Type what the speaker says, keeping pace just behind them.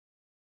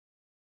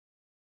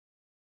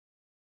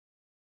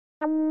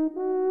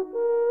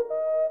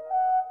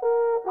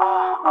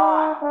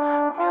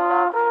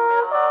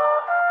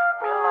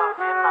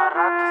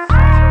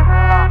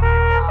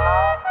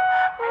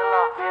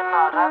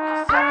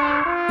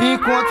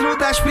Encontro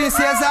das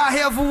princesas,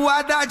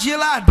 revoada de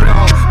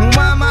ladrão.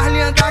 Uma mais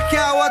linda que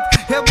a outra,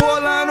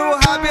 rebolando o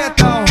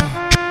rabetão.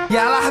 E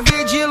elas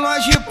vêm de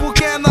longe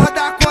porque nós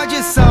dá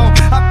condição.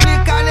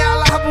 Aplica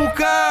nela,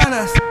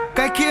 buchanans,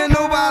 kank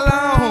no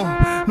balão.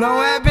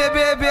 Não é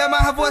BBB,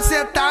 mas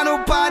você tá no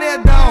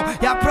paredão.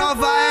 E a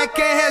prova é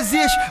quem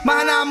resiste,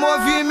 mas na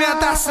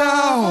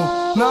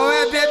movimentação. Não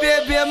é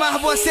BBB,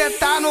 mas você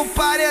tá no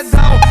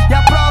paredão. E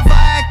a prova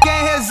é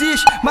quem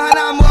resiste, mas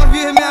na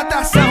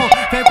movimentação.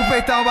 Vem com o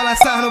peitão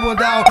balançando o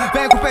bundão,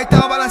 vem com o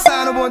peitão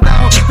balançando o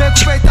bundão, vem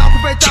com o peitão, com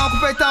o peitão, com o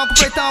peitão, com o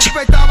peitão, com o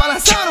peitão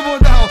balançando o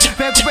bundão,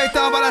 vem com o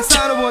peitão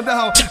balançando o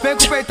bundão, vem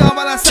com o peitão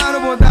balançando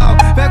o bundão,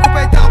 vem com o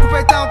peitão, com o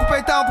peitão, com o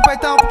peitão, com o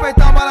peitão, com o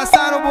peitão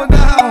balançando o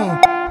bundão.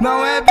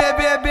 Não é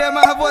BBB,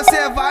 mas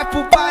você vai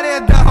pro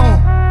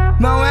paredão.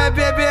 Não é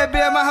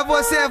BBB, mas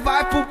você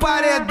vai pro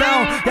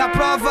paredão. E a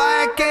prova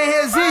é quem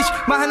resiste,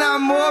 mas na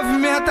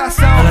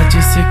movimentação. Ela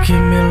disse que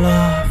me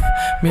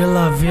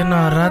love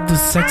na hora do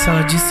sexo.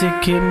 Ela disse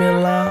que me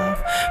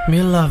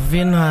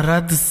love na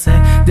hora do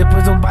sexo.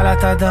 Depois do baile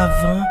atrás da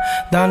van,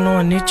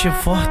 Danone te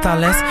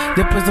fortalece.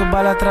 Depois do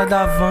baile atrás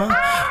da van,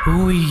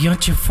 o Ian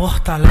te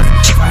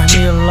fortalece. Faz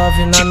me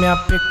love na minha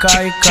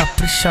pica e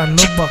capricha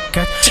no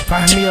boquete.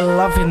 Faz me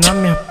love na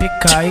minha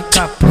pica e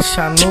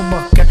capricha no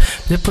boquete.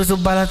 Depois do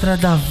baile atrás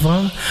da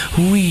van,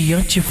 o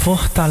Ian te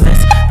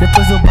fortalece.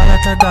 Depois do baile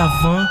atrás da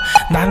van,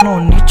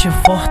 Danone te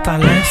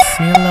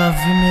fortalece.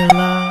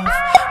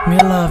 Me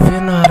love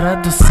na hora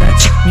do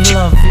sexo. Me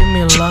love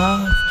na hora do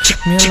sexo.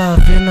 Me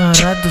love na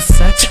hora do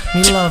sexo.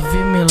 Me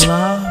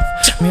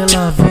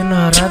love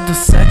na hora do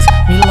sexo.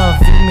 Me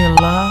love.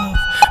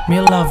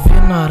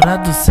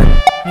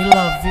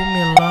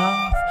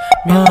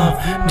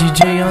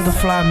 DJ do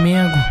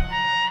Flamengo,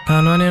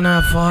 Danone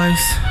na voz,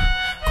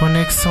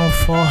 conexão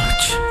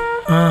forte.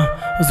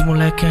 Os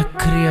moleque é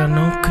cria,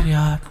 não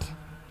criado.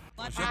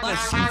 Joga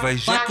assim, vai,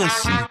 joga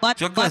assim,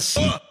 joga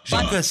assim,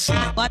 joga assim.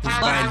 Os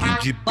baile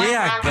de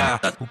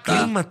BH, o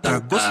clima tá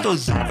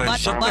gostosinho. Vai,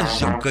 joga,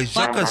 joga,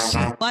 joga assim,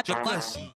 joga assim.